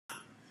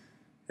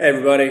Hey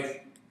everybody,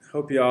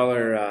 hope you all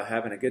are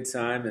having a good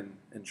time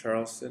in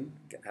Charleston,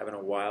 having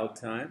a wild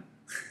time.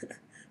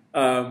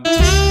 Hi.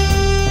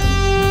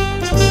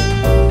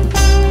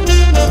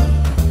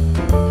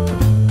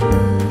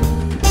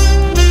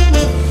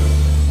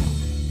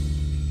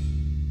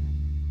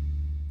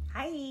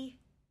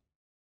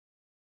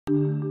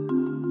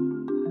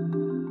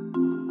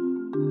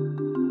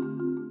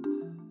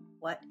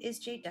 What is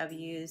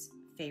JW's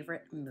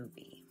favorite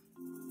movie?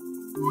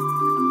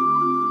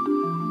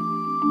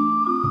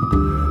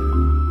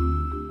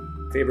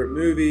 Favorite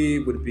movie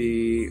would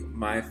be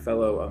My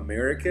Fellow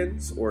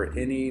Americans or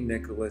any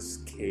Nicolas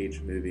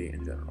Cage movie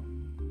in general.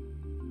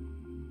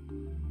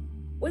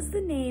 What's the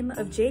name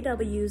of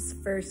JW's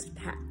first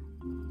pet?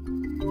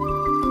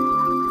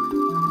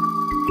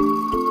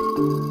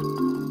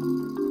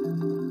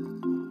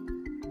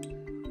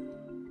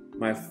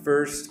 My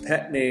first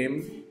pet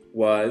name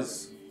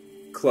was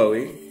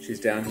Chloe. She's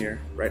down here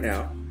right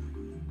now.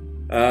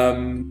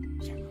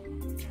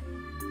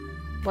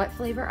 What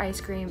flavor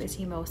ice cream is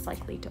he most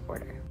likely to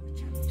order?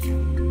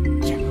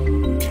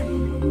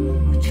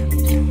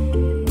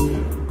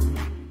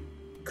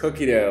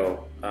 Cookie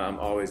dough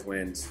always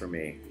wins for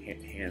me,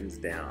 hands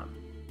down.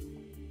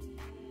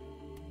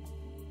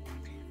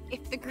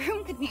 If the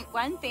groom could meet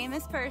one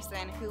famous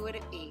person, who would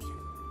it be?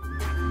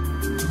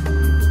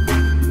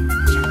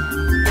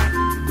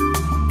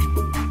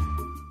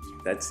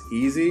 That's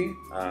easy.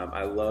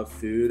 I love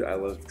food. I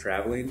love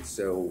traveling.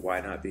 So why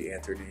not be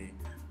Anthony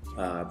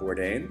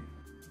Bourdain?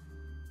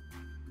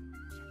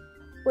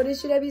 What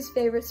is JW's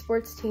favorite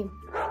sports team?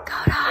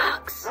 Go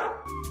Dogs!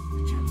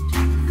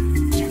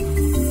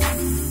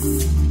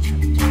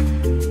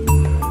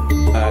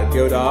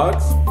 Go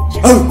Dogs.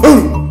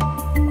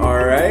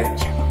 All right.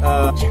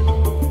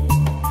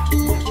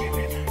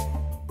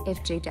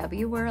 If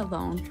JW were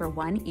alone for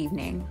one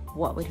evening,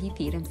 what would he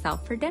feed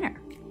himself for dinner?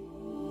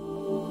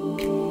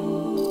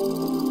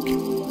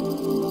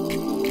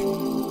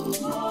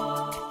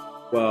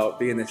 Well,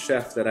 being the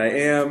chef that I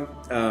am,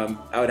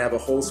 I would have a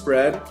whole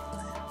spread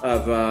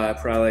of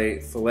probably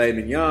filet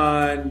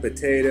mignon,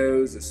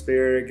 potatoes,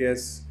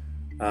 asparagus,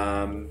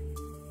 then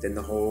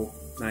the whole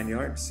 9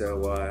 yards. So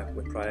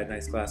with probably a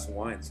nice glass of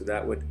wine. So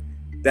that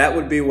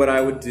would be what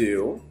I would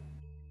do.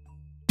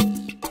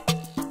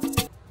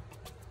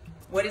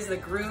 What is the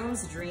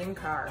groom's dream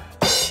car?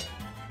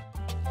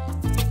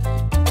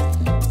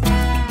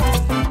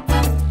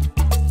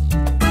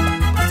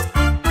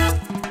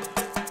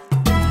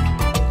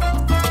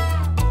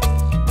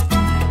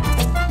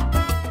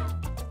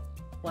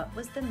 What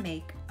was the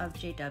make of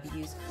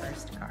JW's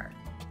first car?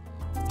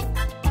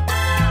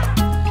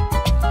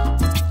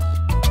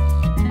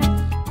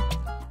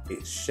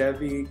 A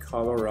Chevy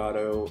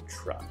Colorado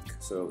truck.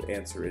 So the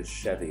answer is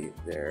Chevy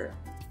there.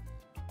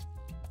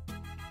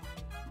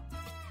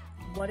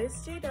 What is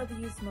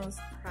JW's most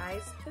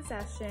prized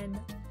possession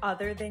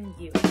other than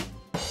you?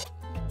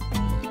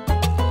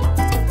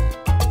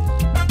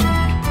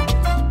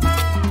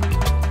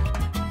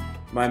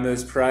 My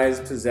most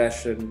prized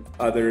possession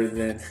other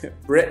than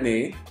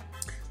Brittany.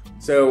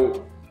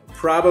 So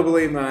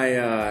probably my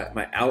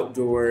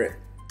outdoor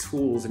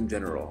tools in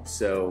general.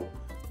 So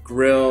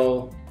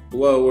grill,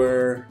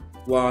 blower,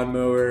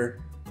 lawnmower,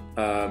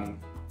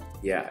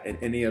 yeah, and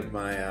any of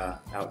my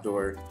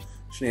outdoor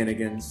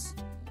shenanigans.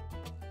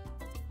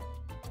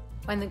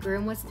 When the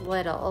groom was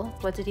little,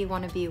 what did he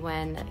want to be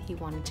when he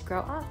wanted to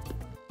grow up?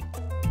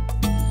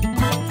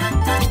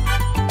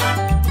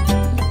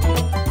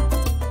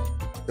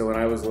 So when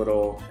I was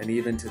little, and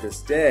even to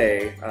this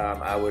day,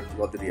 I would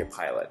love to be a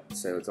pilot.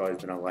 So it's always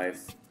been a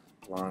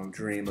lifelong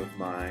dream of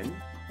mine.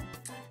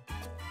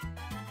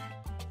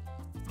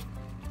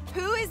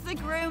 Who is the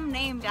groom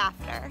named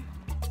after?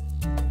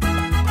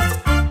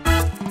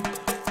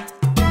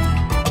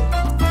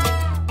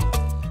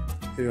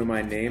 Who am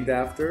I named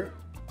after?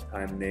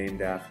 I'm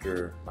named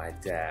after my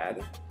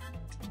dad,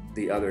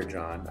 the other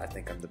John. I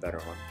think I'm the better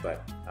one,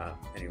 but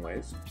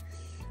anyways.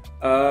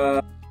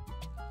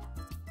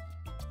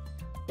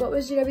 What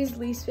was JW's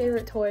least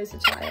favorite toy as a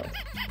child?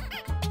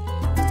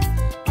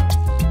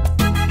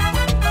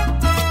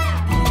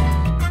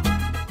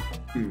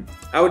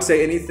 I would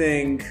say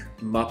anything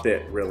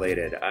Muppet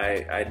related.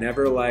 I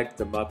never liked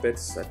the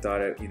Muppets. I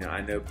thought it, I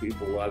know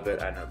people love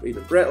it. I know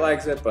even Brit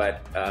likes it,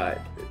 but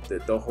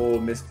the whole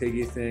Miss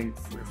Piggy thing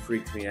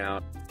freaked me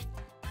out.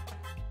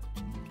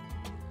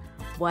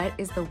 What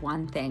is the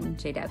one thing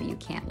JW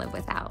can't live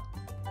without?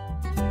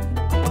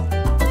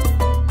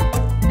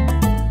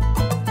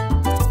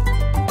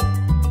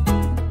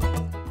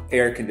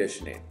 Air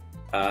conditioning.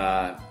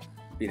 I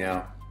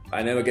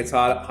know it gets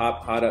hot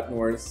up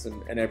north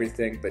and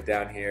everything, but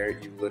down here,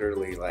 you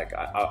literally I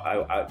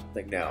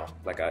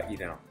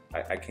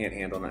can't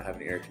handle not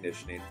having air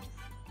conditioning.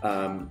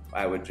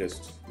 I would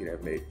just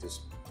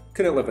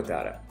couldn't live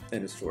without it.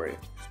 End of story.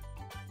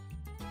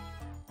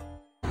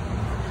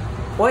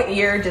 What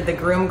year did the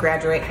groom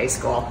graduate high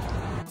school?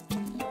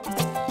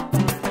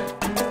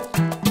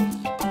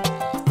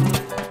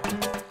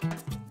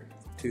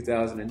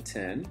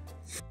 2010.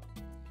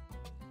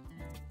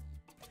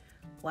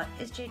 What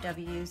is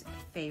JW's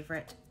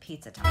favorite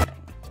pizza topping?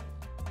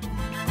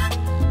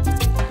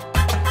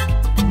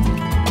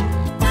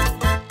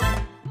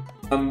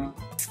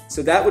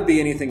 So that would be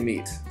anything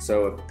meat.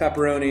 So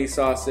pepperoni,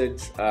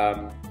 sausage.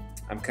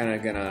 I'm kind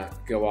of gonna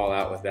go all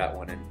out with that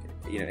one, and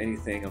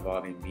anything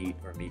involving meat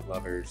or meat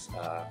lovers,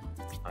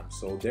 I'm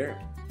sold there.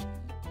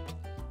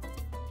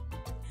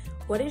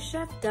 What is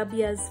Chef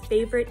W's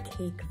favorite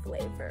cake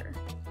flavor?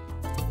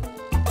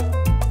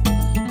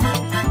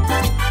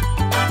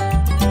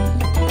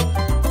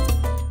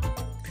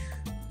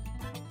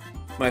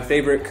 My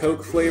favorite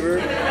Coke flavor,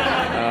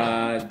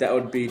 that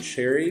would be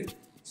cherry.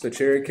 So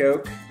cherry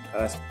Coke.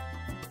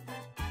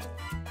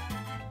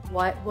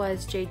 What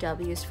was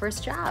JW's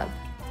first job?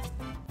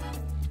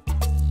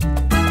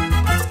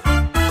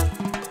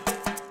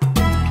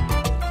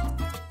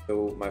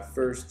 So my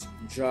first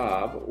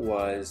job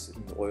was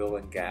in oil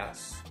and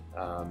gas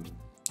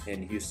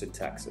in Houston,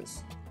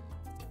 Texas.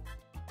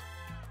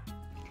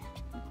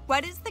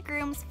 What is the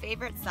groom's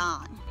favorite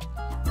song?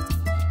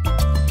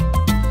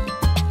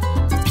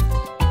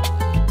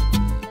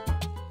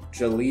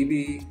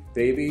 Jalebi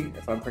Baby,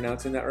 if I'm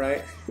pronouncing that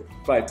right,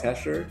 by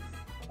Tesher.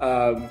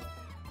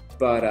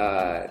 But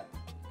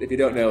if you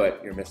don't know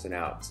it, you're missing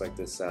out. It's like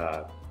this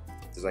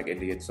like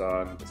Indian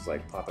song. It's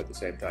like pop at the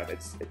same time.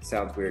 It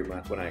sounds weird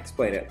when I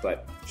explain it,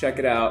 but check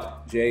it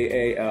out.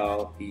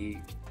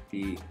 Jalebi,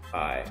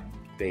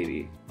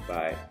 Baby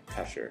by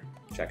Tesher.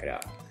 Check it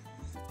out.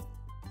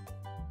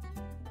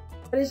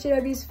 What is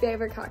JW's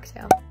favorite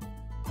cocktail?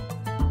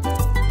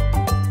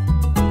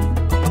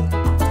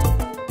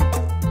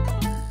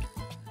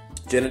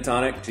 Gin and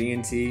tonic,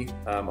 G&T,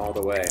 all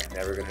the way.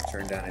 Never gonna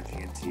turn down a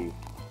G&T.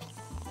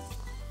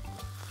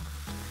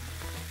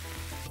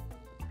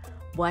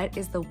 What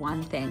is the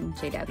one thing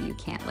JW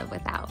can't live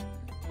without?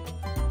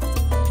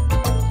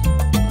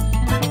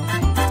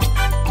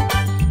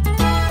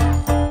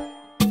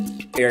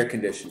 Air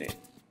conditioning.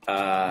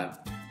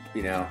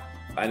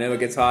 I know it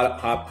gets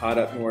hot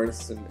up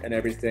north and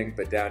everything,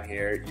 but down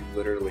here, you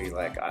literally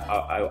I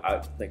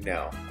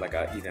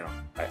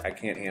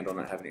can't handle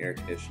not having air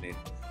conditioning.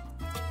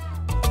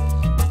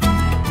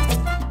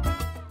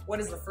 What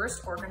is the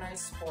first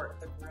organized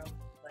sport the groom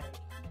played?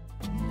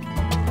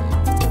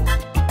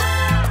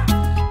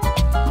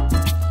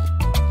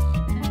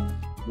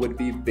 Would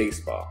be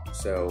baseball.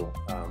 So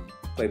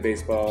play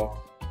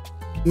baseball.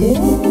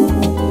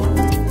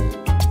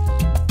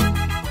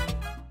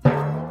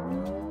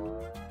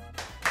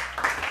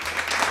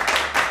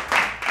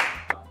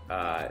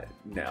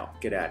 No,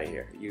 get out of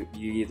here. You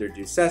either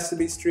do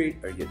Sesame Street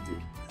or you do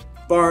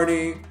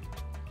Barney,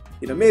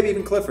 maybe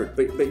even Clifford,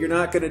 but you're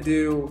not gonna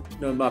do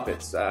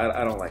Muppets.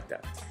 I don't like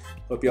that.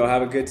 Hope you all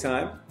have a good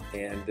time,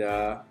 and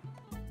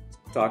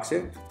talk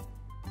soon.